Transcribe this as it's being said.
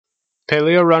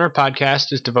Paleo Runner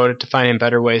podcast is devoted to finding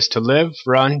better ways to live,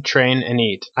 run, train, and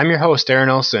eat. I'm your host, Aaron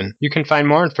Olson. You can find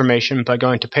more information by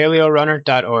going to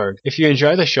paleorunner.org. If you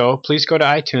enjoy the show, please go to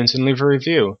iTunes and leave a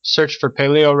review. Search for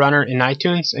Paleo Runner in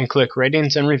iTunes and click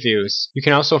ratings and reviews. You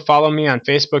can also follow me on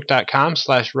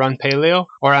facebook.com/runpaleo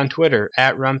or on Twitter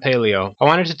 @runpaleo. I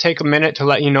wanted to take a minute to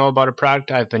let you know about a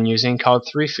product I've been using called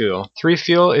 3Fuel.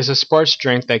 3Fuel is a sports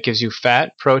drink that gives you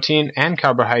fat, protein, and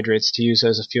carbohydrates to use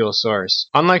as a fuel source.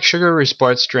 Unlike sugary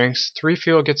sports drinks,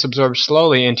 3Fuel gets absorbed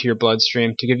slowly into your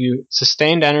bloodstream to give you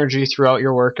sustained energy throughout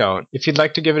your workout. If you'd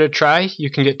like to give it a try, you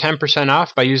can get 10%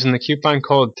 off by using the coupon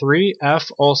code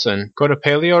 3FOLSON. Go to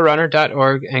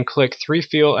paleorunner.org and click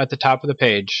 3Fuel at the top of the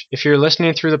page. If you're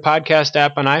listening through the podcast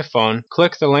app on iPhone,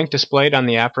 click the link displayed on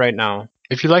the app right now.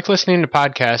 If you like listening to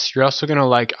podcasts, you're also going to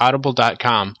like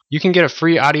audible.com. You can get a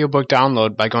free audiobook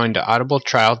download by going to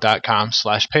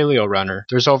audibletrial.com/paleorunner.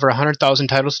 There's over 100,000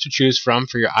 titles to choose from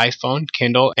for your iPhone,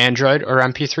 Kindle, Android, or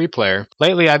MP3 player.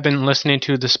 Lately, I've been listening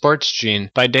to The Sports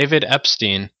Gene by David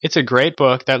Epstein. It's a great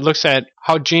book that looks at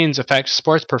how genes affect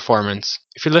sports performance.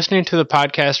 If you're listening to the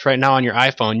podcast right now on your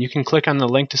iPhone, you can click on the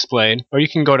link displayed, or you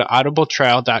can go to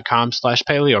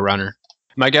audibletrial.com/paleorunner.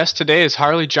 My guest today is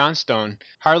Harley Johnstone.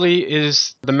 Harley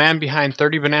is the man behind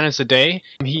 30 Bananas a Day.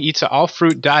 He eats an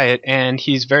all-fruit diet, and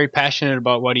he's very passionate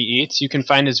about what he eats. You can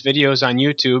find his videos on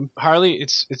YouTube. Harley,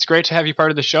 it's great to have you part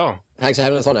of the show. Thanks for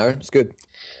having us on, Aaron. It's good.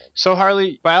 So,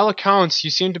 Harley, by all accounts, you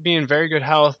seem to be in very good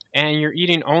health, and you're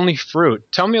eating only fruit.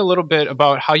 Tell me a little bit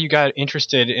about how you got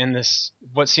interested in this,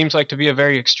 what seems like to be a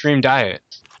very extreme diet.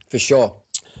 For sure.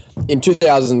 In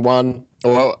 2001,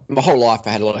 well, my whole life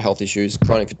I had a lot of health issues,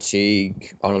 chronic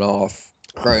fatigue, on and off,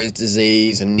 Crohn's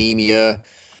disease, anemia,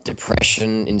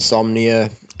 depression, insomnia,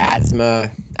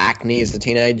 asthma, acne as a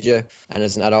teenager and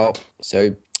as an adult.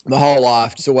 So my whole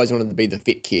life just always wanted to be the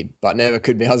fit kid, but never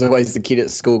could be. I was always the kid at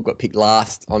school, got picked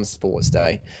last on sports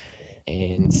day.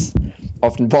 And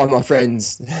often by my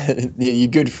friends, your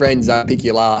good friends don't pick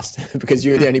you last because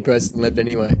you're the only person left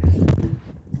anyway.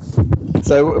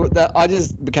 So I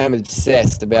just became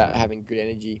obsessed about having good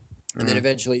energy, and then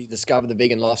eventually discovered the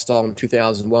vegan lifestyle in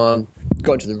 2001,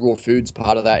 got into the raw foods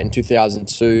part of that in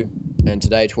 2002, and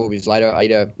today, 12 years later, I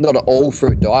eat not an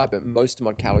all-fruit diet, but most of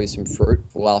my calories from fruit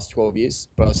for the last 12 years.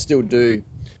 But I still do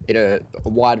eat a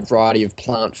wide variety of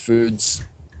plant foods,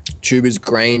 tubers,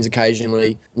 grains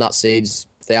occasionally, nut seeds,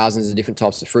 thousands of different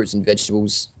types of fruits and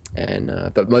vegetables, and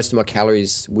but most of my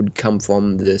calories would come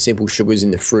from the simple sugars in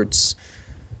the fruits.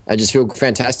 I just feel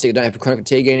fantastic. I don't have chronic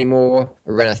fatigue anymore.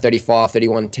 I ran a 35,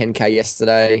 31, 10K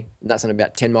yesterday. And that's on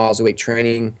about 10 miles a week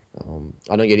training.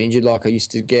 I don't get injured like I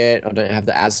used to get. I don't have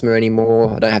the asthma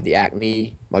anymore. I don't have the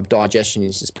acne. My digestion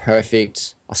is just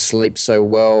perfect. I sleep so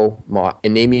well. My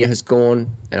anemia has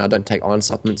gone, and I don't take iron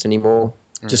supplements anymore.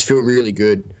 Just feel really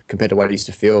good compared to what I used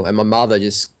to feel. And my mother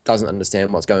just doesn't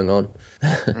understand what's going on.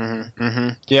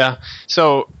 Yeah.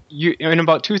 So you in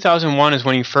about 2001 is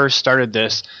when you first started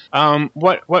this.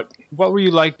 What were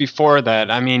you like before that?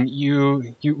 I mean,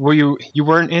 you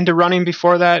weren't into running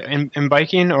before that and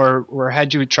biking, or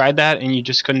had you tried that and you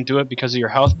just couldn't do it because of your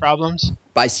health problems?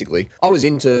 Basically, I was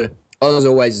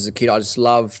always as a kid. I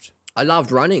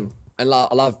loved running and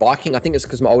I love biking. I think it's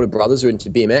because my older brothers are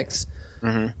into BMX.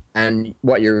 And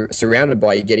what you're surrounded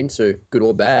by, you get into, good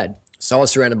or bad. So I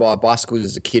was surrounded by bicycles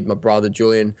as a kid. My brother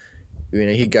Julian,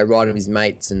 he'd go ride with his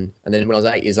mates, and then when I was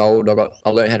 8 years old, I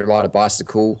learned how to ride a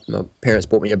bicycle. My parents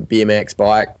bought me a BMX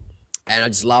bike, and I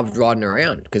just loved riding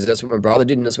around because that's what my brother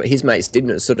did, and that's what his mates did,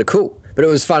 and it was sort of cool. But it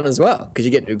was fun as well because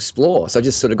you get to explore. So I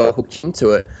just sort of got hooked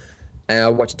into it, and I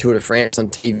watched Tour de France on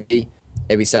TV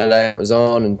every Saturday it was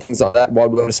on, and things like that,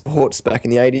 Wide World of Sports back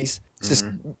in the 80s.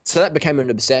 So that became an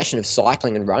obsession of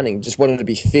cycling and running. Just wanted to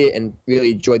be fit and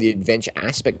really enjoy the adventure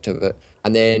aspect of it.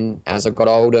 And then as I got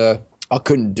older, I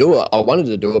couldn't do it. I wanted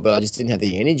to do it, but I just didn't have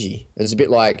the energy. It was a bit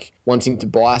like wanting to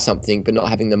buy something but not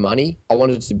having the money. I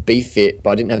wanted to be fit, but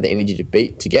I didn't have the energy to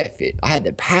get fit. I had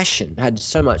the passion. I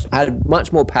had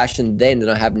much more passion then than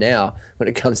I have now when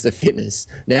it comes to fitness.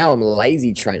 Now I'm a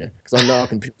lazy trainer because I know I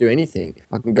can do anything.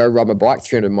 I can go ride my bike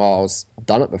 300 miles. I've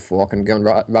done it before. I can go and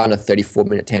run a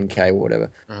 34-minute 10K or whatever.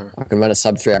 I can run a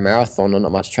sub-3 hour marathon or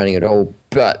not much training at all.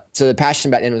 So the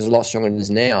passion back then was a lot stronger than it is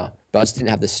now, but I just didn't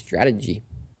have the strategy.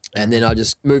 And then I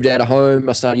just moved out of home.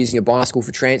 I started using a bicycle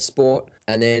for transport,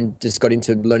 and then just got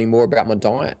into learning more about my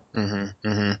diet.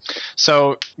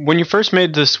 So when you first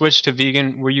made the switch to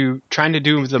vegan, were you trying to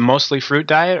do the mostly fruit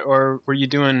diet, or were you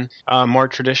doing a more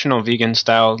traditional vegan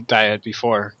style diet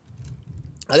before?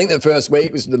 I think the first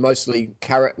week was the mostly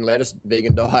carrot and lettuce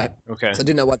vegan diet. Okay. So I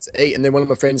didn't know what to eat. And then one of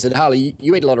my friends said, Harley,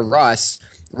 you eat a lot of rice.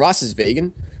 Rice is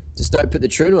vegan. just don't put the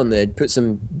tuna on there. Put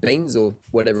some beans or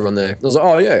whatever on there. I was like,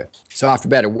 oh, yeah. So after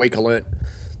about a week, I learnt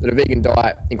that a vegan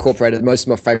diet incorporated most of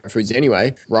my favourite foods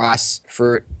anyway. Rice,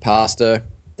 fruit, pasta,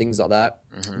 things like that.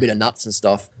 A bit of nuts and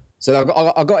stuff. So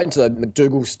I got into the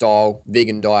McDougall-style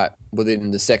vegan diet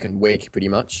within the second week, pretty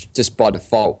much, just by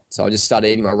default. So I just started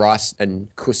eating my rice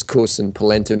and couscous and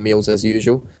polenta meals as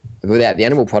usual, without the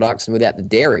animal products and without the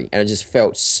dairy, and it just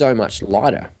felt so much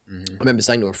lighter. I remember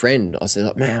saying to a friend, I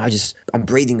said, man, I'm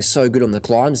breathing so good on the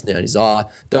climbs now. And he's like,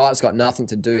 diet's got nothing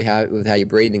to do with how your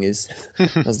breathing is.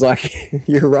 I was like,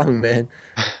 you're wrong, man.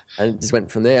 And it just went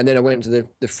from there. And then I went into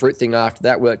the fruit thing after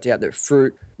that, worked out that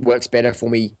fruit works better for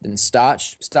me than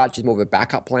starch. Starch is more of a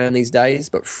backup plan these days,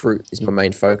 but fruit is my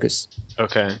main focus.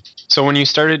 Okay. So when you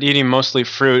started eating mostly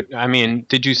fruit, I mean,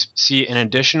 did you see an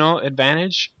additional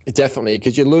advantage? Definitely,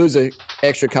 because you lose an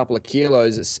extra couple of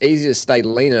kilos. It's easier to stay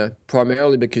leaner,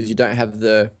 primarily because you don't have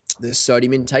the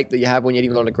sodium intake that you have when you're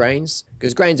eating a lot of grains.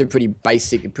 Because grains are pretty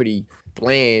basic and pretty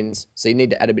bland, so you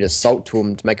need to add a bit of salt to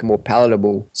them to make them more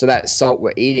palatable. So that salt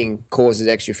we're eating causes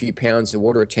extra few pounds of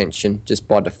water retention just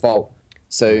by default.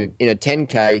 So in a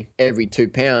 10K, every 2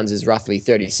 pounds is roughly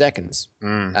 30 seconds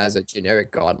as a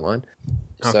generic guideline.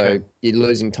 So Okay. you're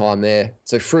losing time there.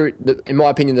 So fruit, in my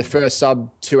opinion, the first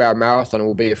sub 2 hour marathon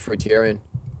will be a fruitarian.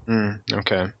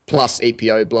 Okay. Plus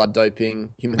EPO, blood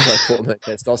doping, human growth hormone,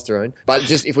 testosterone. But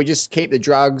just if we just keep the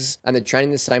drugs and the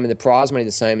training the same and the prize money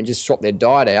the same and just swap their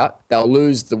diet out, they'll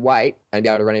lose the weight and be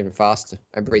able to run even faster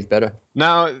and breathe better.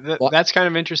 Now, that's kind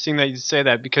of interesting that you say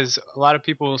that, because a lot of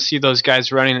people will see those guys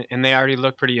running and they already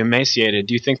look pretty emaciated.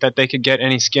 Do you think that they could get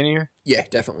any skinnier? Yeah,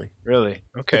 definitely. Really?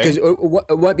 Okay. Because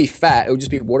it won't be fat. It'll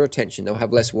just be water retention. They'll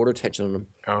have less water retention on them.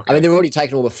 Okay. I mean, they've already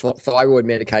taken all the thyroid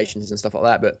medications and stuff like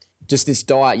that, but just this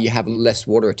diet, you have less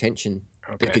water retention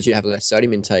because you have less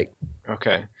sodium intake.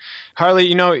 Okay. Harley,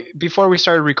 you know, before we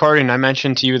started recording, I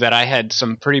mentioned to you that I had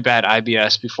some pretty bad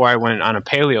IBS before I went on a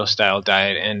paleo-style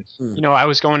diet. And, you know, I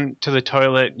was going to the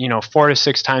toilet, 4 to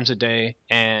 6 times a day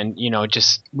and,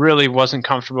 just really wasn't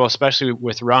comfortable, especially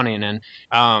with running. And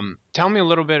tell me a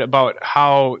little bit about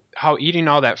how eating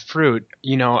all that fruit,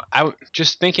 I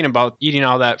just thinking about eating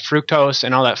all that fructose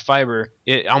and all that fiber,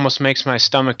 it almost makes my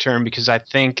stomach turn because I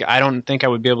don't think I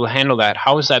would be able to handle that.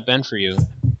 How has that been for you?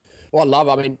 Well,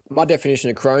 I mean, my definition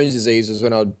of Crohn's disease was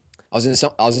when I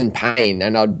was in pain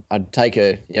and I'd take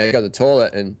go to the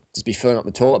toilet and just be filling up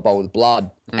the toilet bowl with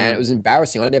blood. And it was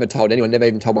embarrassing. I never told anyone, never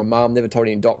even told my mum, never told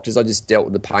any doctors. I just dealt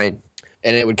with the pain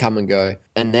and it would come and go.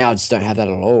 And now I just don't have that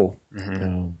at all.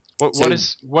 How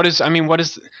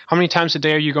many times a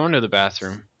day are you going to the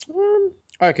bathroom?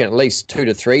 I reckon at least 2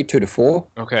 to 3, 2 to 4.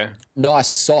 Okay. Nice,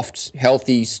 soft,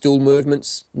 healthy stool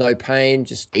movements, no pain,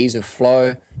 just ease of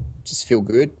flow, just feel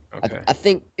good. Okay. I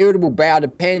think irritable bowel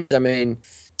depends. I mean,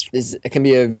 it can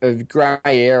be a grey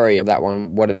area of that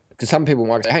one. Because some people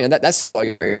might say, hang on, that's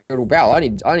like irritable bowel. I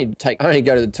need to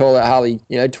go to the toilet hardly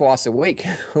twice a week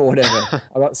or whatever.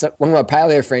 One of my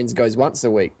paleo friends goes once a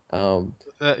week.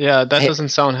 That doesn't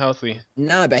sound healthy.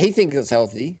 No, but he thinks it's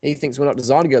healthy. He thinks we're not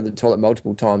designed to go to the toilet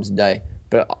multiple times a day.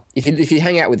 But if you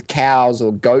hang out with cows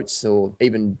or goats or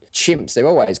even chimps, they're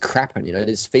always crapping, they're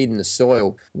just feeding the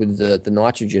soil with the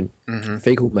nitrogen,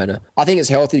 fecal matter. I think it's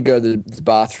healthy to go to the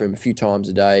bathroom a few times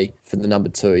a day for the number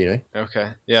 2,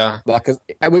 Okay, yeah. Like,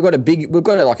 we've got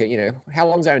how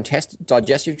long's our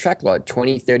digestive tract? Like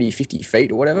 20, 30, 50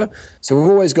 feet or whatever. So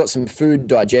we've always got some food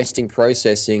digesting,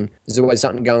 processing. There's always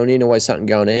something going in, always something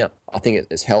going out. I think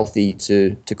it's healthy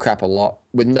to crap a lot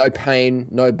with no pain,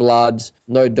 no blood,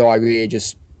 no diarrhea,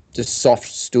 just soft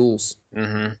stools.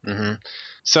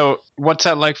 So what's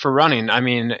that like for running? I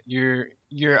mean,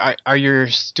 are your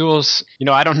stools,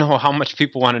 I don't know how much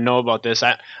people want to know about this.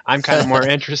 I'm kind of more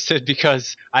interested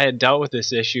because I had dealt with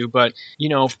this issue, but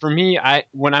for me,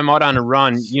 when I'm out on a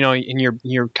run, and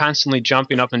you're constantly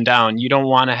jumping up and down, you don't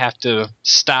want to have to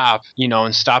stop,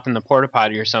 and stop in the porta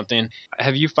potty or something.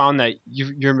 Have you found that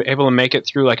you're able to make it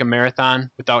through like a marathon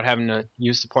without having to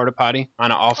use the porta potty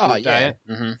on an all-fruit diet?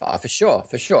 Oh, for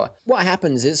sure. What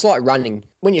happens is it's like running.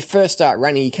 When you first start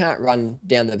running, you can't run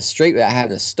down the street without having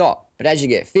to stop. But as you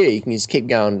get fitter, you can just keep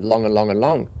going long and long and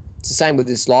long. It's the same with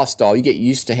this lifestyle. You get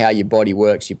used to how your body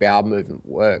works, your bowel movement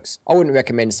works. I wouldn't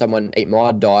recommend someone eat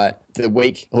my diet for the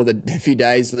week or the few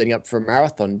days leading up for a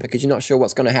marathon because you're not sure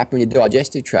what's going to happen with your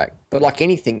digestive tract. But like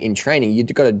anything in training, you've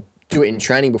got to do it in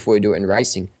training before you do it in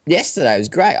racing. yesterday. It was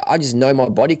great. I just know my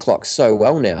body clock so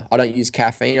well now. I don't use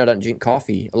caffeine. I don't drink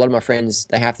coffee. A lot of my friends,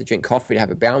 they have to drink coffee to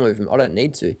have a bowel movement. I don't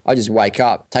need to. I just wake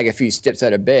up, take a few steps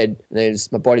out of bed, and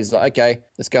my body's like, okay,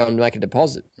 let's go and make a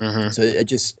deposit. So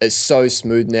it's so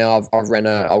smooth now. I've run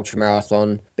an ultra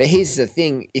marathon. But here's the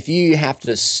thing. If you have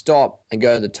to stop and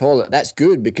go to the toilet, that's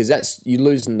good because you're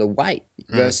losing the weight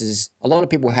versus a lot of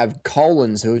people have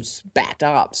colons who are just backed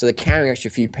up. So they're carrying an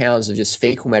extra few pounds of just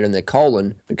fecal matter in their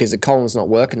colon because the colon's not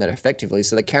working that effectively.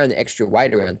 So they're carrying the extra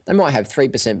weight around. They might have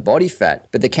 3% body fat,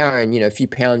 but they're carrying, a few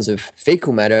pounds of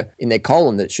fecal matter in their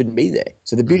colon that shouldn't be there.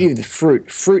 So the beauty of the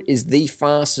fruit is the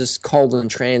fastest colon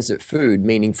transit food,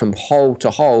 meaning from hole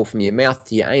to hole, from your mouth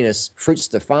to your anus, fruit's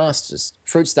the fastest.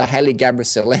 Fruit's the Haile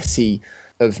Gebrselassie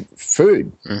of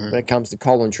food when it comes to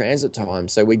colon transit time.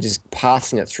 So we're just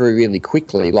passing it through really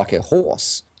quickly like a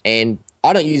horse. And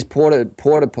I don't use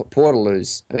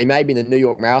Portaloos. I mean, maybe in the New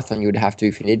York Marathon you would have to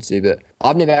if you need to, but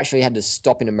I've never actually had to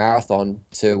stop in a marathon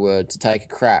to take a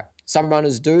crap. Some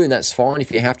runners do, and that's fine.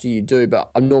 If you have to, you do.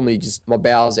 But I'm normally my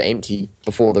bowels are empty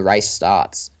before the race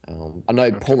starts. I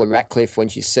know Paula Ratcliffe, when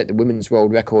she set the women's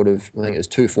world record of, I think it was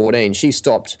 2:14, she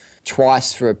stopped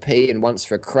twice for a pee and once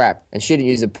for a crap. And she didn't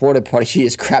use a porta potty. She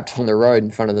just crapped on the road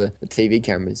in front of the TV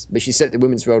cameras. But she set the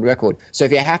women's world record. So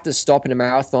if you have to stop in a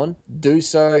marathon, do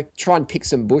so. Try and pick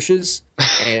some bushes.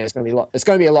 And it's going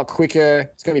to be a lot quicker.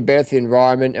 It's going to be better for the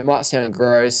environment. It might sound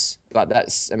gross, but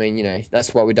that's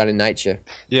what we've done in nature.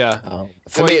 Yeah.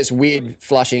 For me, it's weird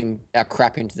flushing our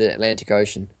crap into the Atlantic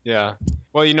Ocean. Yeah.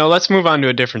 Well, let's move on to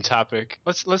a different topic.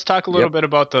 Let's talk a little bit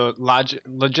about the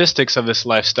logistics of this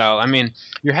lifestyle. I mean,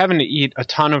 you're having to eat a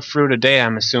ton of fruit a day,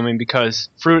 I'm assuming, because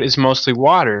fruit is mostly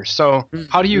water. So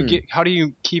how do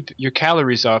you keep your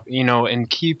calories up, and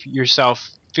keep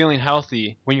yourself feeling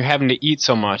healthy when you're having to eat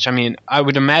so much? I mean, I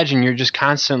would imagine you're just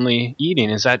constantly eating.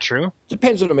 Is that true?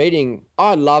 Depends what I'm eating.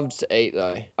 I love to eat,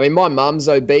 though. I mean, my mum's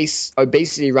obese.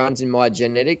 Obesity runs in my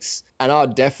genetics, and I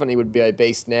definitely would be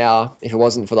obese now if it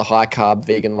wasn't for the high-carb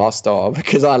vegan lifestyle,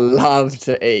 because I love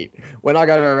to eat. When I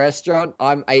go to a restaurant,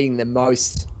 I'm eating the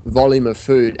most volume of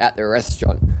food at the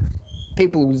restaurant.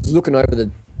 People looking over the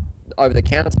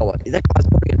counter, like, is that guy's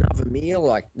putting another meal?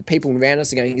 Like, the people around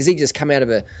us are going, is he just come out of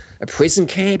a prison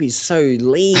camp? He's so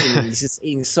lean and he's just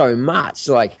eating so much.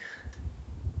 Like,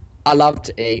 I love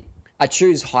to eat. I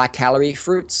choose high-calorie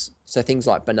fruits, so things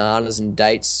like bananas and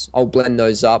dates. I'll blend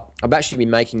those up. I've actually been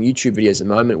making YouTube videos at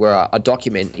the moment where I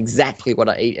document exactly what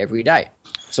I eat every day.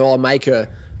 So I'll make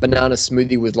a banana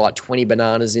smoothie with like 20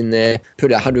 bananas in there,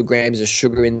 put 100 grams of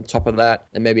sugar in top of that,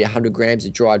 and maybe 100 grams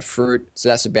of dried fruit. So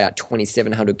that's about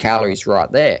 2,700 calories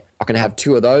right there. I can have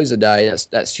 2 of those a day.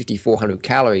 That's 5,400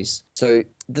 calories. So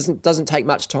it doesn't take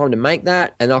much time to make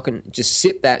that, and I can just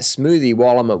sip that smoothie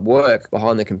while I'm at work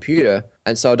behind the computer,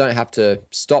 and so I don't have to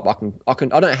stop. I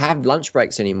don't have lunch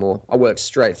breaks anymore. I work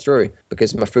straight through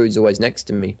because my food's always next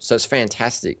to me. So it's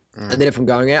fantastic. And then if I'm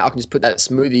going out, I can just put that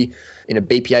smoothie in a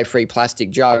BPA-free plastic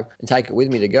jug and take it with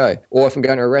me to go. Or if I'm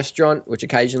going to a restaurant, which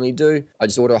occasionally do, I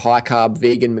just order a high-carb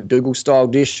vegan McDougall-style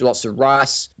dish, lots of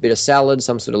rice, a bit of salad,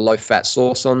 some sort of low-fat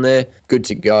sauce on there. Good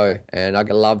to go. And I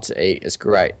love to eat. It's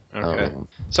great. Okay.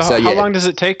 So how long does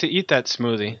it take to eat that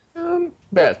smoothie?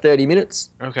 About 30 minutes.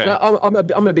 Okay. No,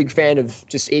 I'm a big fan of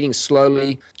just eating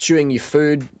slowly, chewing your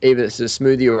food, either it's a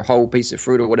smoothie or a whole piece of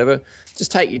fruit or whatever.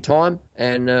 Just take your time,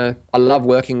 and I love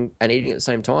working and eating at the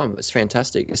same time. It's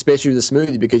fantastic, especially with the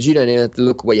smoothie, because you don't even have to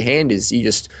look where your hand is. You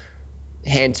just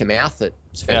hand to mouth it.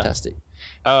 It's fantastic.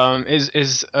 Yeah.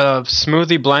 Is a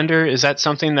smoothie blender, is that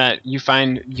something that you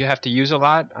find you have to use a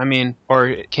lot? I mean,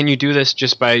 or can you do this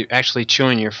just by actually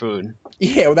chewing your food?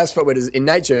 Yeah, well, that's what it is. In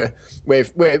nature,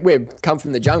 we've come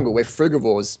from the jungle. We're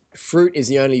frugivores. Fruit is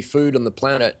the only food on the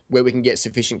planet where we can get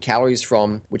sufficient calories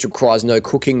from, which requires no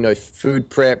cooking, no food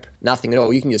prep, nothing at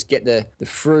all. You can just get the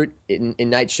fruit in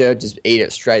nature, just eat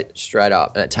it straight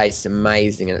up, and it tastes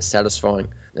amazing and it's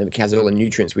satisfying. And it has all the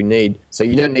nutrients we need. So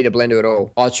you don't need a blender at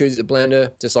all. I choose a blender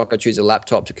just like I choose a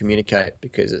laptop to communicate,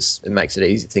 because it makes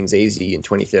things easy in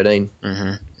 2013.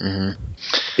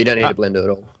 You don't need a blender at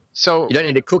all. So you don't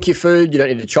need to cook your food. You don't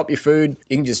need to chop your food.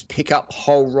 You can just pick up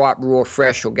whole, ripe, raw,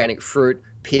 fresh, organic fruit,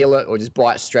 peel it, or just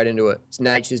bite straight into it. It's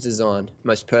nature's design.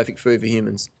 Most perfect food for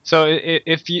humans. So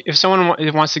if someone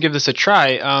wants to give this a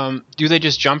try, do they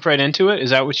just jump right into it?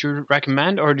 Is that what you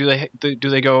recommend, or do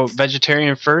they go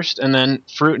vegetarian first and then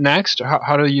fruit next? Or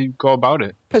how do you go about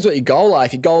it? Depends what your goal are.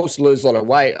 If your goal is to lose a lot of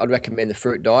weight, I'd recommend the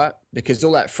fruit diet, because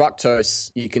all that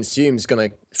fructose you consume is going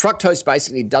to... Fructose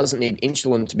basically doesn't need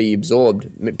insulin to be absorbed,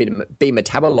 be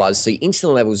metabolized. So your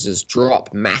insulin levels just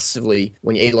drop massively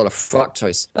when you eat a lot of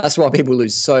fructose. That's why people lose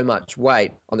lose so much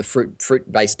weight on the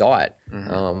fruit-based diet.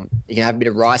 You can have a bit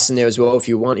of rice in there as well if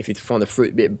you want, if you find the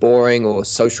fruit a bit boring or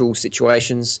social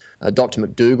situations. Dr.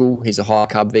 McDougall, he's a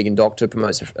high-carb vegan doctor,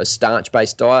 promotes a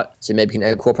starch-based diet, so maybe you can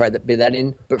incorporate that bit of that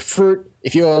in. But fruit,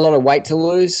 if you have a lot of weight to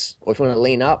lose or if you want to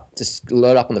lean up, just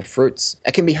load up on the fruits.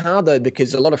 It can be hard, though,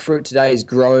 because a lot of fruit today is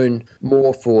grown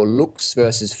more for looks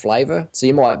versus flavour. So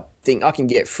you might think, I can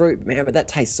get fruit, man, but that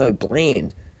tastes so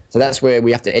bland. So that's where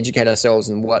we have to educate ourselves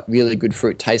on what really good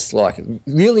fruit tastes like.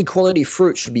 Really quality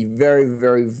fruit should be very,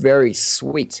 very, very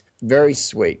sweet. Very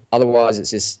sweet. Otherwise,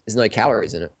 it's just, there's no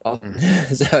calories in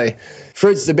it. So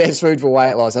fruit's the best food for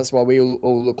weight loss. That's why we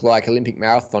all look like Olympic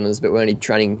marathoners, but we're only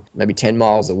training maybe 10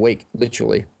 miles a week,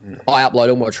 literally. I upload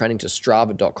all my training to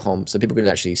Strava.com so people can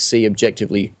actually see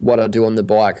objectively what I do on the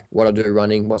bike, what I do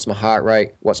running, what's my heart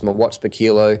rate, what's my watts per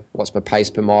kilo, what's my pace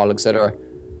per mile, etc.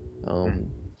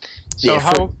 So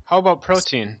how about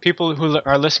protein? People who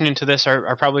are listening to this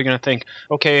are probably going to think,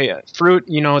 okay, fruit,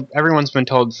 everyone's been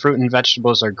told fruit and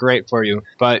vegetables are great for you,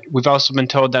 but we've also been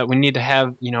told that we need to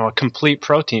have, a complete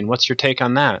protein. What's your take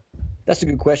on that? That's a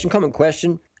good question. Common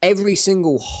question. Every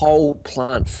single whole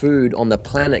plant food on the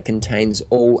planet contains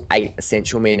all 8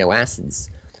 essential amino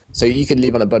acids. So you could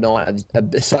live on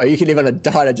you could live on a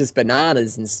diet of just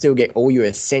bananas and still get all your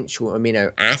essential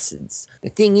amino acids. The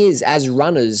thing is, as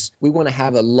runners, we want to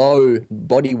have a low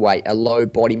body weight, a low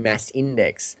body mass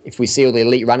index. If we see all the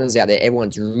elite runners out there,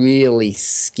 everyone's really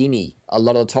skinny. A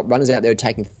lot of the top runners out there are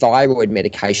taking thyroid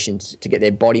medications to get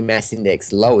their body mass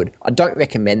index lowered. I don't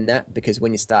recommend that because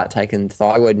when you start taking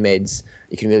thyroid meds,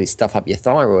 you can really stuff up your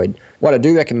thyroid. What I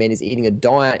do recommend is eating a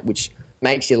diet which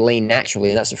makes you lean naturally,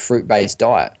 and that's a fruit-based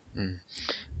diet.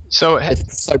 So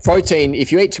protein, if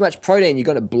you eat too much protein, you're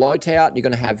going to bloat out, you're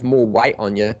going to have more weight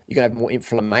on you, you're going to have more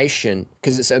inflammation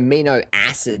because it's amino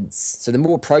acids. So the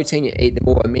more protein you eat, the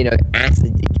more amino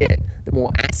acid you get. The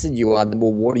more acid you are, the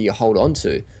more water you hold on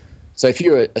to. So if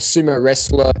you're a sumo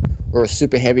wrestler or a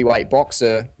super heavyweight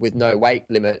boxer with no weight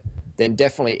limit, then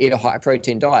definitely eat a high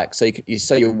protein diet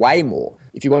so you weigh more.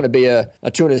 If you want to be a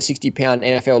 260-pound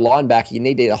NFL linebacker, you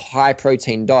need to eat a high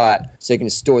protein diet so you can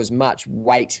store as much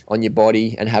weight on your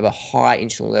body and have a high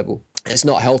insulin level. It's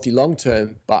not healthy long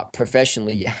term, but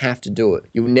professionally you have to do it.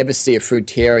 You'll never see a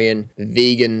fruitarian,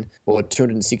 vegan, or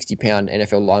 260-pound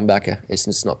NFL linebacker. It's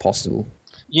just not possible.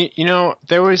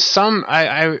 There was some,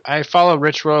 I follow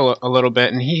Rich Roll a little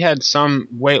bit, and he had some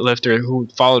weightlifter who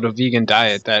followed a vegan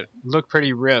diet that looked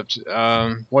pretty ripped.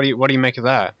 What do you make of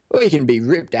that? Well, he can be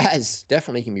ripped as.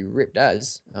 Definitely can be ripped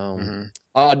as.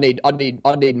 I'd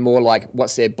need more like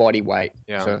what's their body weight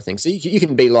sort of thing. So you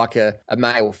can be like a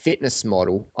male fitness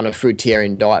model on a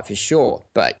fruitarian diet for sure.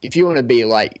 But if you want to be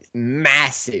like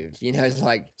massive,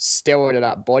 like steroided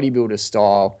up bodybuilder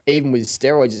style, even with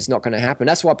steroids, it's not going to happen.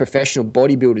 That's why professional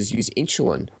bodybuilders use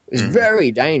insulin. It's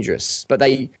very dangerous. But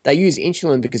they use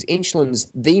insulin because insulin's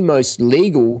the most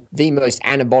legal, the most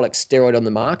anabolic steroid on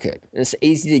the market. And it's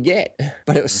easy to get,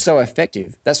 but it was so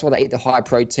effective. That's why they eat the high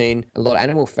protein, a lot of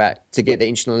animal fat to get the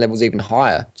insulin levels even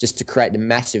higher, just to create the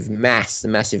massive mass, the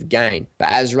massive gain. But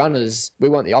as runners, we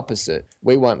want the opposite.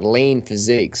 We want lean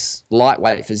physiques,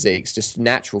 lightweight physiques, just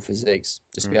natural physiques,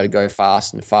 just to be able to go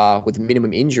fast and far with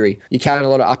minimum injury. You carry a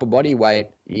lot of upper body weight,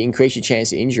 you increase your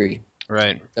chance of injury.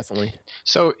 Right. Definitely.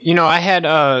 So, I had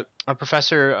a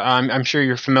professor, I'm sure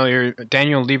you're familiar,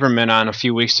 Daniel Lieberman, on a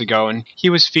few weeks ago, and he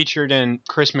was featured in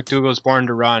Chris McDougall's Born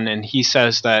to Run, and he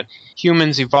says that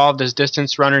humans evolved as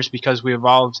distance runners because we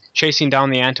evolved chasing down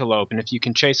the antelope, and if you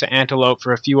can chase an antelope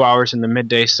for a few hours in the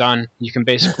midday sun, you can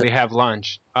basically have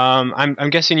lunch. I'm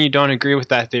guessing you don't agree with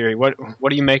that theory. What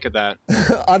do you make of that?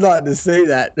 I'd like to see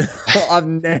that. I've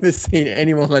never seen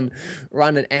anyone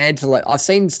run an antelope. I've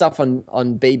seen stuff on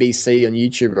BBC on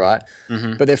YouTube, right?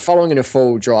 But they're following in a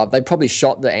full drive. They probably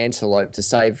shot the antelope to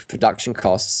save production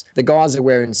costs. The guys are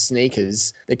wearing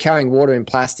sneakers. They're carrying water in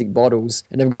plastic bottles,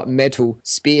 and they've got metal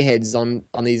spearheads on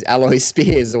these alloy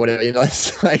spears or whatever.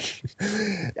 It's like,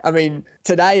 I mean,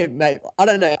 today, mate, I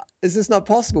don't know. Is this not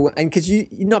possible? And because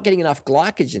you're not getting enough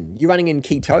glycogen, you're running in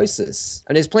ketosis.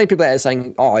 And there's plenty of people out there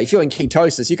saying, oh, if you're in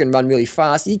ketosis, you can run really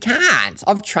fast. You can't.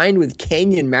 I've trained with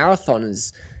Kenyan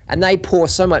marathoners, and they pour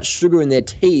so much sugar in their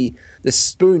tea, the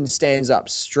spoon stands up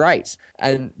straight.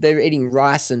 And they're eating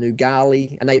rice and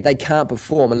ugali, and they can't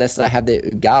perform unless they have their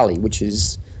ugali, which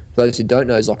is, for those who don't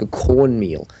know, is like a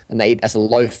cornmeal. And they eat as a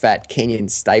low-fat Kenyan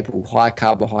staple, high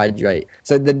carbohydrate.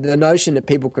 So the notion that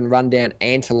people can run down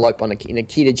antelope in a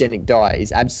ketogenic diet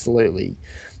is absolutely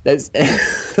That's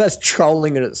that's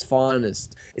trolling at its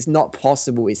finest. It's not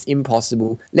possible. It's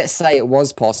impossible. Let's say it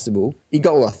was possible. You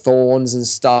got all the thorns and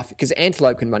stuff because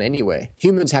antelope can run anywhere.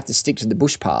 Humans have to stick to the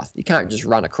bush path. You can't just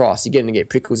run across. You're going to get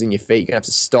prickles in your feet. You're going to have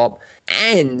to stop,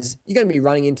 and you're going to be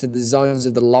running into the zones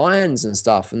of the lions and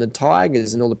stuff, and the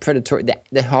tigers and all the predatory,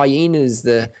 the hyenas.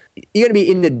 You're going to be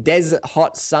in the desert,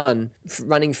 hot sun,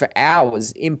 running for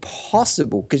hours.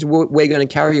 Impossible, because we're going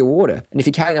to carry your water, and if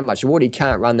you carry that much water, you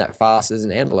can't run that fast as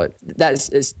an antelope.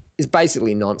 It's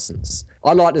basically nonsense.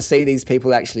 I'd like to see these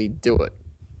people actually do it.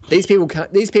 These people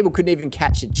couldn't even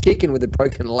catch a chicken with a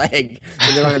broken leg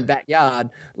in their own backyard,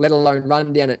 let alone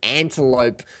run down an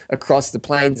antelope across the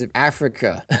plains of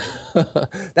Africa.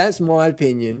 That's my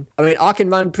opinion. I mean, I can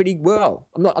run pretty well.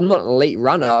 I'm not an elite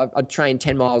runner. I train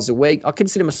 10 miles a week. I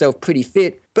consider myself pretty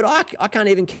fit, but I can't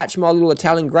even catch my little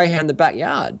Italian greyhound in the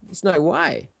backyard. There's no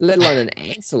way, let alone an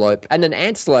antelope. And an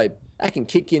antelope, that can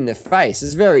kick you in the face.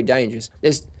 It's very dangerous.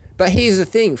 But here's the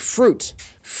thing, fruit.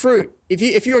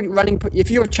 If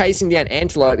you're chasing down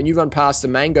antelope and you run past a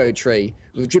mango tree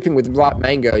dripping with ripe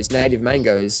mangoes, native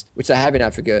mangoes, which they have in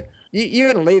Africa,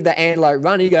 you're going to leave the antelope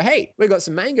run and you go, hey, we've got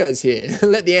some mangoes here.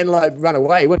 Let the antelope run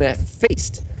away. We're going to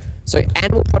feast. So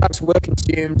animal products were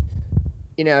consumed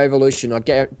in our evolution. I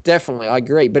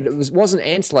agree. But it wasn't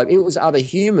antelope. It was other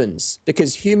humans,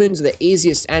 because humans are the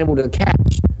easiest animal to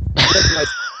catch.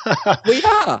 We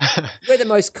are. We're the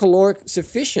most caloric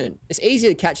sufficient. It's easy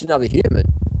to catch another human.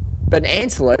 But an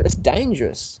antelope, it's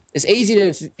dangerous. It's easy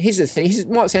to... Here's the thing. It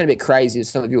might sound a bit crazy to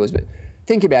some of viewers, but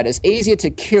think about it. It's easier to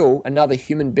kill another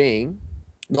human being.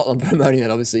 Not I'm promoting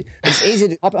that, obviously. It's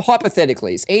easier to...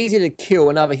 Hypothetically, it's easier to kill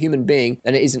another human being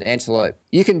than it is an antelope.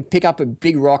 You can pick up a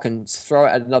big rock and throw it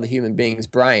at another human being's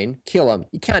brain, kill them.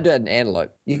 You can't do it at an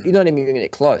antelope. You're not even going to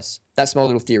get close. That's my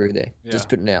little theory there. Yeah. Just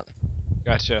putting it out.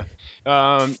 Gotcha.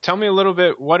 Tell me a little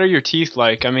bit, what are your teeth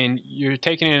like? I mean, you're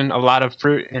taking in a lot of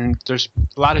fruit and there's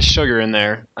a lot of sugar in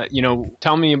there.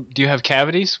 Tell me, do you have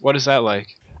cavities? What is that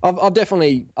like? I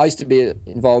used to be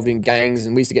involved in gangs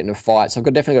and we used to get into fights. I've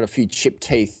definitely got a few chipped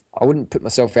teeth. I wouldn't put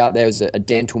myself out there as a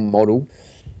dental model.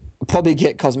 I'll probably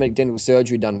get cosmetic dental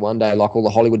surgery done one day like all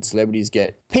the Hollywood celebrities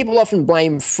get. People often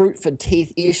blame fruit for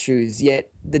teeth issues,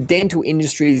 yet the dental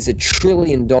industry is $1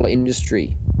 trillion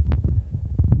industry.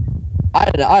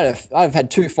 I've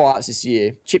had 2 fights this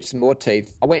year, chipped some more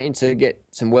teeth. I went in to get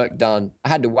some work done. I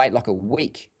had to wait like a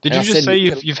week. Did you just say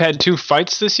you've had 2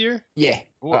 fights this year? Yeah.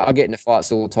 I get into fights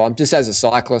all the time. Just as a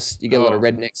cyclist, you get a lot of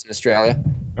rednecks in Australia.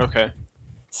 Okay.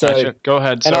 So gotcha. Go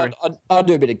ahead, sorry. I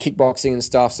do a bit of kickboxing and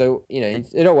stuff, so,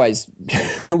 it always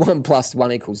 1 +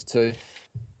 1 = 2.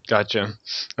 Gotcha.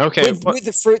 Okay. With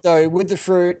the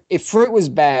fruit, if fruit was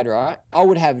bad, right, I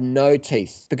would have no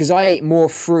teeth because I eat more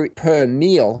fruit per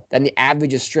meal than the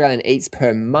average Australian eats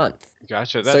per month.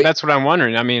 Gotcha. That's what I'm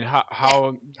wondering. I mean,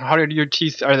 how do your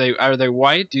teeth, are they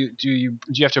white? Do you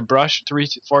have to brush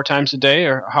 3-4 times a day,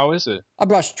 or how is it? I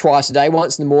brush twice a day,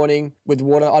 once in the morning with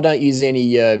water. I don't use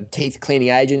any teeth cleaning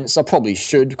agents. I probably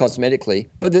should cosmetically.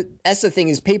 But that's the thing,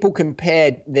 is people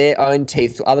compare their own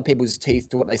teeth to other people's teeth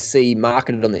to what they see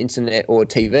marketed on the internet or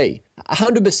TV.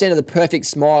 100% of the perfect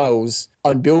smiles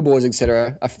on billboards,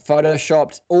 etc., are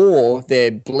photoshopped, or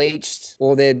they're bleached,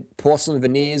 or they're porcelain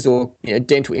veneers, or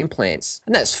dental implants,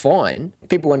 and that's fine. If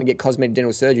people want to get cosmetic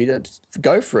dental surgery,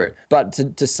 go for it. But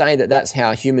to say that that's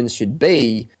how humans should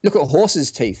be, look at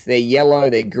horses' teeth. They're yellow,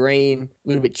 they're green, a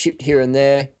little bit chipped here and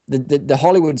there. The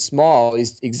Hollywood smile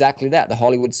is exactly that, the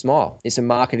Hollywood smile. It's a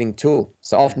marketing tool.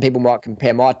 So often people might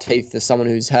compare my teeth to someone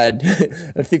who's had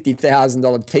a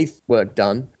 $50,000 teeth work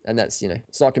done, and that's,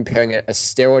 it's like comparing a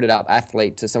steroided up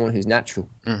athlete to someone who's natural.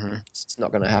 Mm-hmm. It's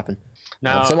not going to happen.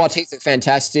 No. So my teeth are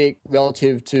fantastic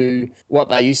relative to what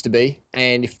they used to be,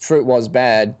 and if fruit was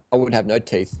bad, I would have no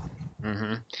teeth.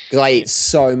 Because I eat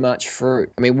so much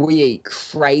fruit. I mean, we eat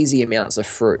crazy amounts of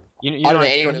fruit. I don't know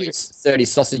anyone who eats 30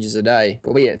 sausages a day,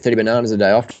 but we eat 30 bananas a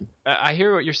day often. I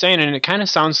hear what you're saying, and it kind of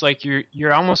sounds like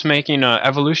you're almost making an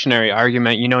evolutionary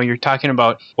argument. You're talking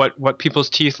about what people's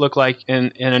teeth look like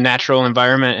in a natural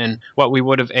environment and what we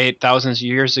would have ate thousands of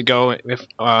years ago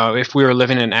if we were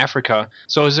living in Africa.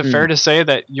 So is it fair to say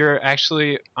that you're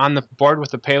actually on the board with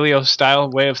the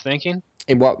paleo-style way of thinking?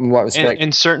 In what respect?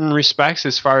 In certain respects,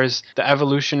 as far as the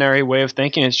evolutionary way of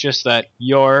thinking, it's just that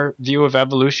your view of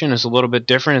evolution is a little bit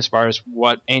different as far as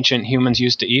what ancient humans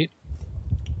used to eat.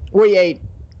 We're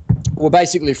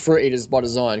basically fruit eaters by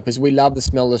design because we love the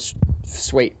smell of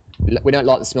sweet. We don't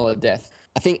like the smell of death.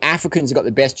 I think Africans have got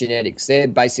the best genetics. They're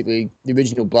basically the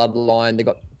original bloodline. They've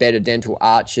got better dental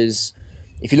arches.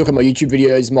 If you look at my YouTube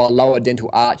videos, my lower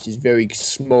dental arch is very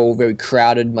small, very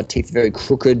crowded. My teeth are very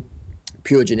crooked.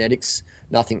 pure genetics.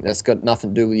 Nothing that's got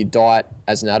nothing to do with your diet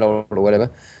as an adult or whatever.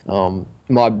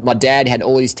 My dad had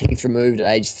all his teeth removed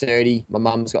at age 30. My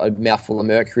mum's got a mouthful of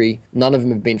mercury. None of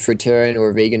them have been fruitarian or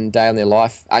a vegan day in their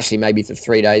life. Actually, maybe for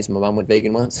 3 days. My mum went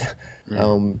vegan once.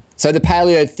 So the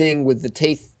paleo thing with the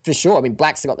teeth, for sure. I mean,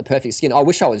 blacks have got the perfect skin. I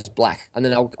wish I was black, and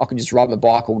then I could just ride my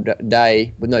bike all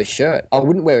day with no shirt. I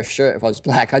wouldn't wear a shirt if I was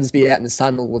black. I'd just be out in the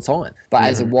sun all the time. But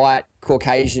as a white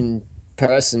Caucasian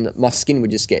person, my skin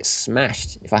would just get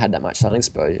smashed if I had that much sun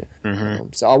exposure.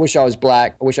 So I wish I was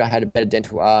black. I wish I had a better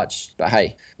dental arch. But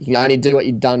hey, you can only do what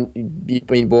you've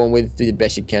been born with. Do the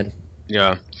best you can.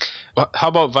 Yeah. Well, how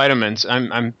about vitamins?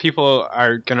 People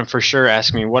are gonna for sure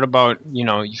ask me, what about,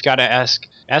 you've got to ask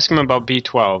them about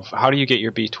B12. How do you get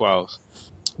your B12?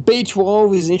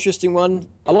 B12 is an interesting one.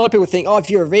 A lot of people think, if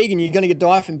you're a vegan, you're going to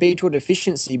die from B12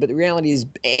 deficiency. But the reality is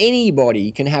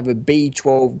anybody can have a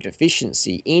B12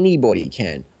 deficiency. Anybody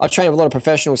can. I train with a lot of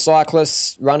professional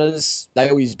cyclists, runners. They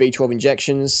all use B12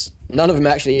 injections. None of them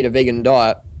actually eat a vegan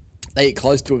diet. They eat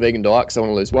close to a vegan diet because they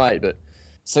want to lose weight.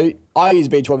 So I use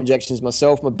B12 injections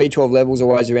myself. My B12 level is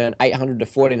always around 800 to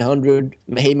 1400.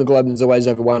 My hemoglobin is always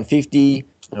over 150.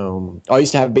 I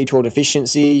used to have B12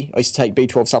 deficiency. I used to take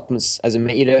B12 supplements as a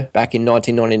meat eater back in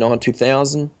 1999,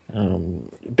 2000.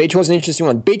 B12 is an interesting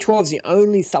one. B12 is the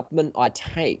only supplement I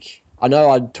take. I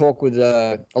know I talk with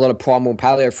a lot of primal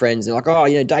paleo friends. They're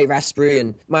like, Dave Asprey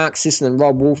and Mark Sisson and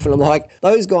Rob Wolf. And I'm like,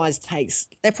 those guys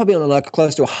they're probably on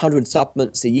close to 100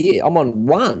 supplements a year. I'm on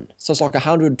one. So it's like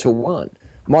 100 to 1.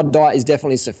 My diet is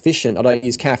definitely sufficient. I don't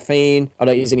use caffeine. I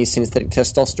don't use any synthetic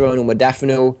testosterone or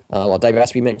modafinil, like Dave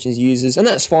Asprey mentions uses. And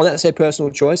that's fine. That's their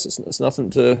personal choice. It's nothing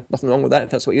wrong with that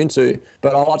if that's what you're into.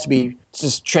 But I like to be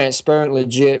just transparent,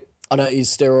 legit. I don't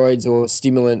use steroids or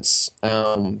stimulants.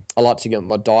 I like to get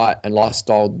my diet and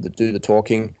lifestyle that do the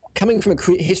talking. Coming from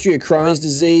a history of Crohn's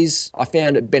disease, I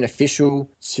found it beneficial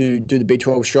to do the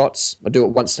B12 shots. I do it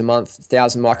once a month,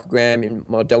 1,000 microgram in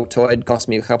my deltoid. Cost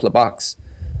me a couple of bucks.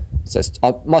 So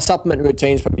my supplement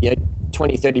routine is probably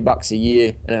 $20-30 a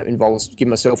year, and it involves giving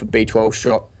myself a B12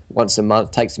 shot once a month.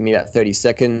 It takes me about 30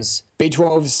 seconds.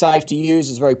 B12 is safe to use.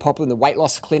 It's very popular in the weight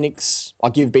loss clinics. I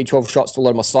give B12 shots to a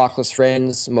lot of my cyclist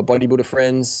friends and my bodybuilder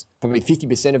friends. Probably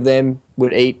 50% of them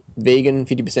would eat vegan,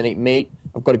 50% eat meat.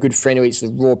 I've got a good friend who eats the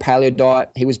raw paleo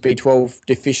diet. He was B12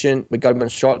 deficient. We got him on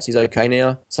shots. He's okay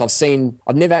now. So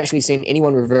I've never actually seen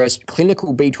anyone reverse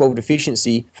clinical B12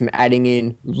 deficiency from adding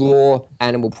in raw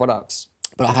animal products.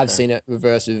 But I have seen it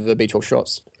reverse with the B12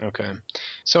 shots. Okay.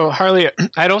 So, Harley,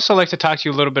 I'd also like to talk to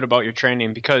you a little bit about your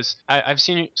training, because I've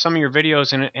seen some of your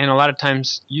videos, and a lot of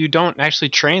times you don't actually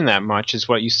train that much, is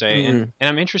what you say. And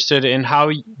I'm interested in how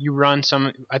you run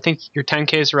I think your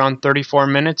 10K is around 34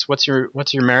 minutes. What's your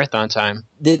marathon time?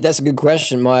 That's a good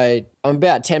question. I'm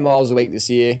about 10 miles a week this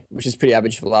year, which is pretty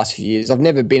average for the last few years. I've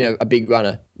never been a big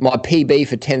runner. My PB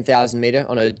for 10,000 meter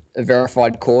on a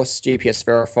verified course, GPS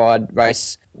verified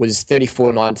race, was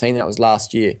 34:19. That was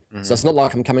last year. So it's not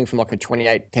like I'm coming from like a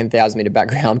 10,000 meter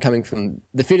background. I'm coming from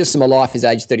the fittest of my life is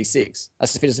age 36.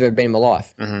 That's the fittest I've ever been in my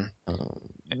life.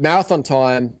 Marathon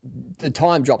time, the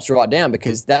time drops right down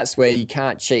because that's where you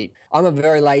can't cheat. I'm a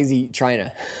very lazy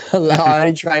trainer. I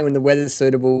only train when the weather's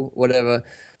suitable, whatever.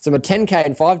 So my 10K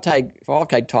and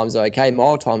 5K times are okay,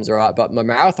 mile times are right, but my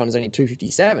marathon is only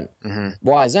 2:57.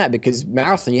 Why is that? Because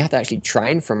marathon, you have to actually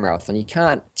train for a marathon. You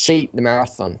can't cheat the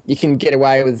marathon. You can get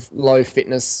away with low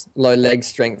fitness, low leg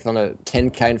strength on a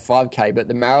 10K and 5K, but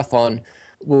the marathon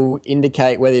will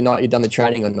indicate whether or not you've done the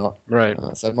training or not. Right.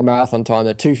 So my marathon time,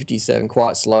 at 2:57,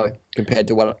 quite slow compared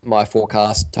to what my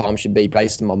forecast time should be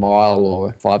based on my mile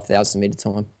or 5,000 meter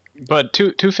time. But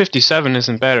 2:57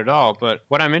 isn't bad at all. But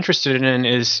what I'm interested in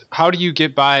is, how do you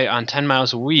get by on 10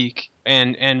 miles a week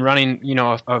and running,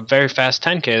 a very fast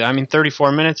 10K? I mean,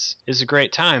 34 minutes is a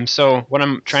great time. So what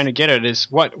I'm trying to get at is,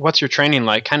 what's your training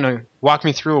like? Kind of walk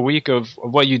me through a week of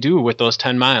what you do with those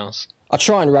 10 miles. I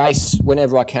try and race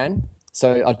whenever I can.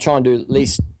 So I try and do at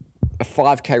least a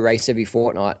 5K race every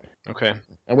fortnight. Okay.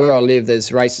 And where I live,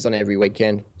 there's races on every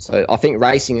weekend. So I think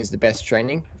racing is the best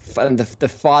training. And the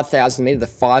 5,000 meter, the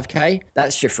 5K,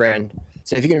 that's your friend.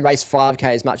 So if you can race 5K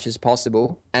as much as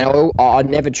possible, and I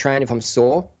never train if I'm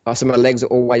sore, so my legs are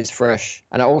always fresh.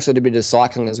 And I also do a bit of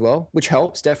cycling as well, which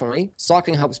helps, definitely.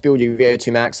 Cycling helps build your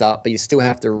VO2 max up, but you still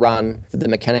have to run for the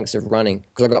mechanics of running.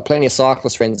 Because I've got plenty of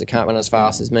cyclist friends that can't run as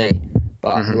fast as me,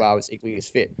 but who are equally as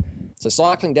fit. So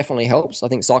cycling definitely helps. I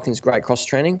think cycling is great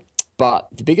cross-training. But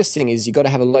the biggest thing is you've got to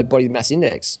have a low body mass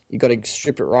index. You've got to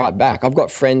strip it right back. I've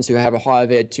got friends who have a higher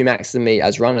VO2 max than me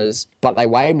as runners, but they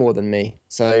weigh more than me.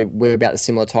 So we're about the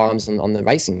similar times on the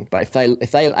racing. But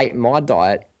if they ate my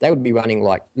diet, they would be running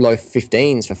like low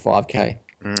 15s for 5K.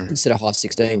 instead of high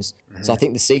 16s. So I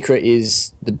think the secret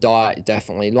is the diet,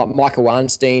 definitely. Like Michael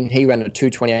Arnstein, he ran a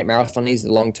 2:28 marathon. He's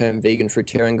the long-term vegan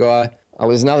fruitarian guy.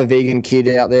 There's another vegan kid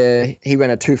out there. He ran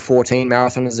a 2:14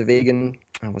 marathon as a vegan.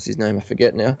 What's his name? I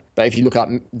forget now. But if you look up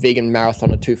vegan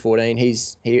marathon at 2:14,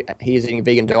 he's eating a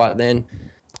vegan diet then.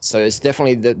 So it's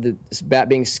definitely it's about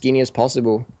being skinny as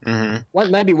possible.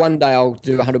 Maybe one day I'll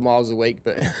do 100 miles a week,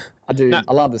 but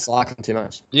I love the cycling too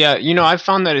much. Yeah, I've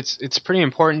found that it's pretty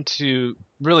important to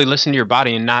really listen to your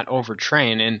body and not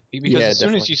overtrain. And because as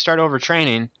soon as you start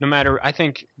overtraining, no matter,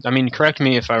 correct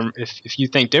me if you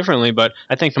think differently, but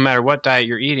I think no matter what diet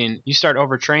you're eating, you start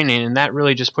overtraining, and that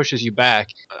really just pushes you back.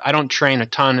 I don't train a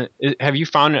ton. Have you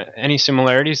found any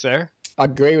similarities there? I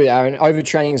agree with Aaron.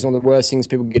 Overtraining is one of the worst things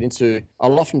people get into.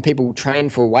 Often people train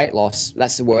for weight loss.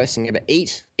 That's the worst thing ever.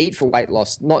 Eat for weight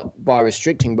loss, not by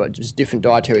restricting, but just different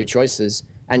dietary choices.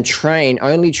 And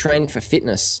only train for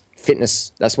fitness.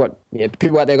 That's what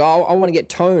people out there go, I want to get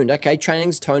toned. Okay,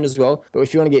 training's toned as well. But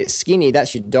if you want to get skinny,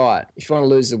 that's your diet. If you want to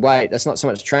lose the weight, that's not so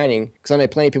much training. Because I know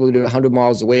plenty of people who do 100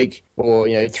 miles a week or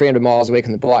 300 miles a week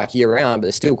on the bike year round, but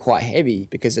they're still quite heavy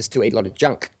because they still eat a lot of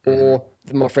junk. Or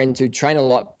my friends who train a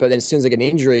lot, but then as soon as they get an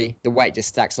injury, the weight just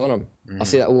stacks on them. I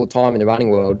see that all the time in the running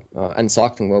world and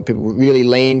cycling world. People really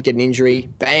lean, get an injury,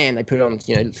 bam, they put on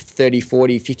 30,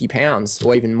 40, 50 pounds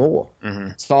or even more.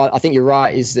 So I think you're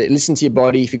right, is that listen to your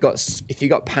body. If you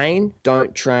got pain,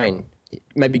 don't train.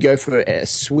 Maybe go for a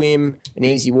swim, an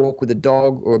easy walk with a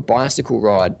dog, or a bicycle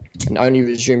ride, and only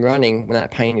resume running when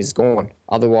that pain is gone.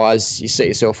 Otherwise, you set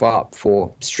yourself up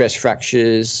for stress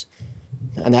fractures,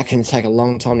 and that can take a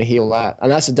long time to heal that.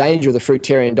 And that's the danger of the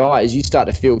fruitarian diet, is you start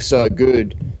to feel so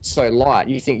good, so light.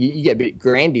 You think you get a bit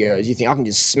grandiose. You think, I can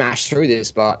just smash through this,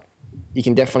 but you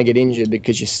can definitely get injured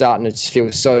because you're starting to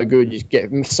feel so good. You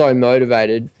get so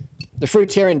motivated. The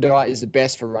fruitarian diet is the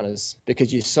best for runners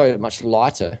because you're so much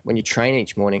lighter when you train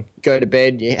each morning. Go to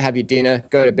bed, you have your dinner,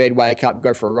 go to bed, wake up,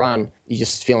 go for a run. You're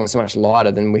just feeling so much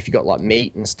lighter than if you got like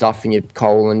meat and stuff in your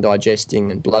colon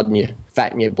digesting and blood in your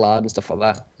fat in your blood and stuff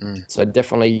like that. So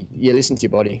definitely, listen to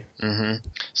your body.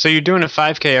 So you're doing a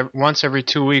 5K once every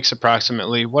 2 weeks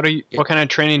approximately. What kind of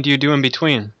training do you do in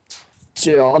between?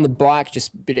 On the bike,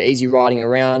 just a bit of easy riding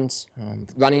around.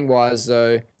 Running wise,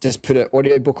 though, just put an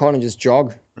audiobook on and just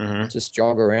jog. Just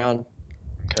jog around.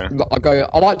 Okay.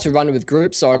 I like to run with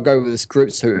groups, so I go with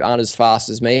groups who aren't as fast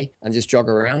as me and just jog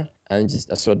around, and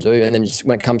that's what I do. And then just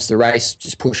when it comes to the race,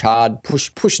 just push hard,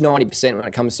 push 90% when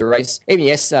it comes to the race. Even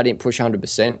yesterday, I didn't push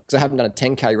 100% because I haven't done a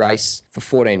 10K race for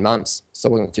 14 months, so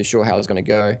I wasn't too sure how I was going to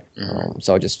go.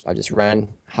 So I just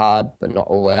ran hard, but not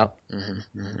all out.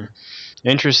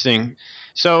 Interesting.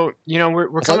 So,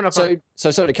 we're coming up on...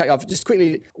 So sorry to cut you off. Just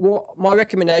quickly, my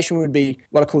recommendation would be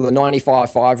what I call the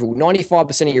 95-5 rule.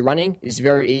 95% of your running is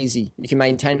very easy. You can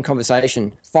maintain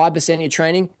conversation. 5% of your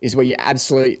training is where you're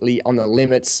absolutely on the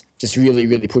limits, just really,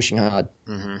 really pushing hard.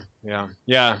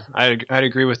 Yeah, I'd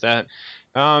agree with that.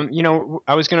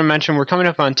 I was going to mention we're coming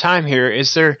up on time here.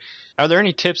 Are there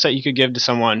any tips that you could give to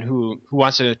someone who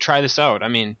wants to try this out? I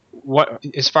mean, what,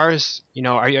 as far as,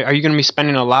 are you going to be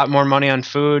spending a lot more money on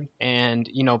food? And,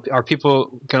 are people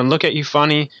going to look at you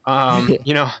funny? How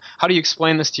do you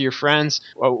explain this to your friends?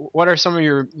 What are some of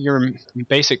your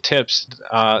basic tips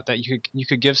that you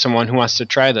could give someone who wants to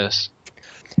try this?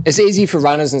 It's easy for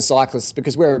runners and cyclists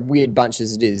because we're a weird bunch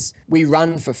as it is. We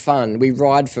run for fun. We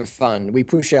ride for fun. We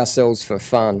push ourselves for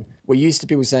fun. We're used to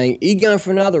people saying, are you going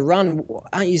for another run?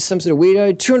 Aren't you some sort of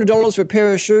weirdo? $200 for a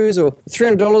pair of shoes or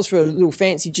 $300 for a little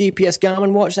fancy GPS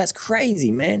Garmin watch? That's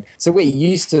crazy, man. So we're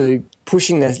used to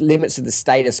pushing the limits of the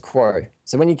status quo.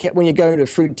 So when you go to a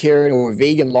fruitarian or a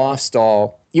vegan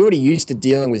lifestyle, you're already used to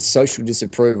dealing with social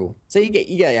disapproval. So you go,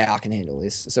 yeah, I can handle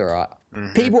this. It's all right.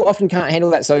 People often can't handle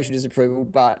that social disapproval,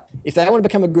 but if they want to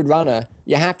become a good runner,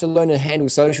 you have to learn to handle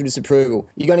social disapproval.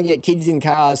 You're going to get kids in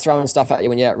cars throwing stuff at you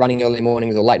when you're out running early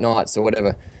mornings or late nights or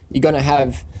whatever. You're going to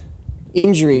have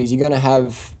injuries. You're going to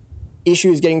have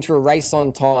issues getting to a race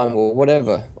on time or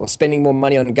whatever, or spending more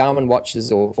money on Garmin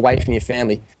watches or away from your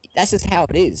family. That's just how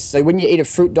it is. So when you eat a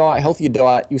fruit diet, healthier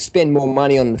diet, you'll spend more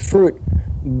money on the fruit,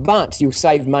 but you'll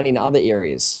save money in other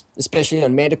areas, especially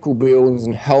on medical bills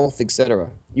and health,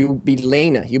 etc. You'll be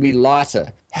leaner, you'll be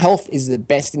lighter. Health is the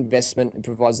best investment and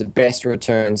provides the best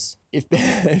returns.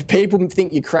 If people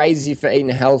think you're crazy for eating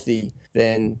healthy,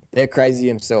 then they're crazy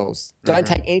themselves. Don't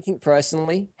take anything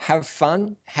personally. Have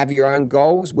fun. Have your own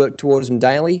goals. Work towards them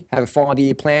daily. Have a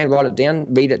 5-year plan. Write it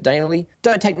down. Read it daily.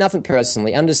 Don't take nothing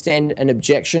personally. Understand an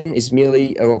objection is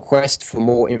merely a request for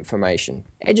more information.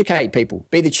 Educate people.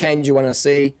 Be the change you want to see.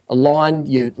 see. Align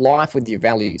your life with your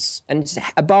values. And just,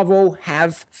 above all,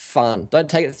 have fun. Don't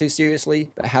take it too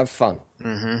seriously, but have fun.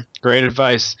 Mm-hmm. Great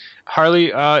advice.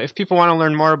 Harley, if people want to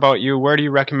learn more about you, where do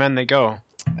you recommend they go?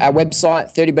 Our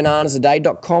website,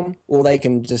 30bananasaday.com, or they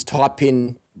can just type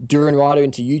in Duran Rider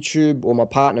into YouTube, or my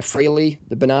partner Freely,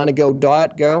 the Banana Girl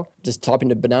Diet Girl. Just type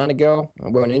into Banana Girl.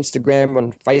 We're on Instagram,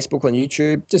 on Facebook, on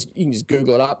YouTube. You can just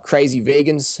Google it up, Crazy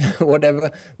Vegans,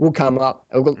 whatever. We'll come up.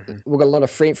 We've got a lot of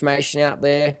free information out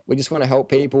there. We just want to help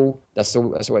people. That's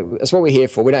what we're here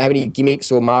for. We don't have any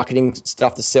gimmicks or marketing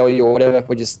stuff to sell you or whatever.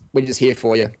 We're just here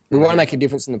for you. We want to make a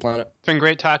difference in the planet. It's been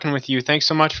great talking with you. Thanks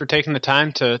so much for taking the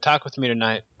time to talk with me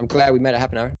tonight. I'm glad we made it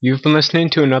happen, Aaron. You've been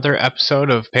listening to another episode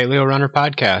of Paleo Runner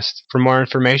Podcast. For more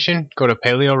information, go to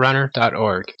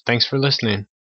paleorunner.org. Thanks for listening.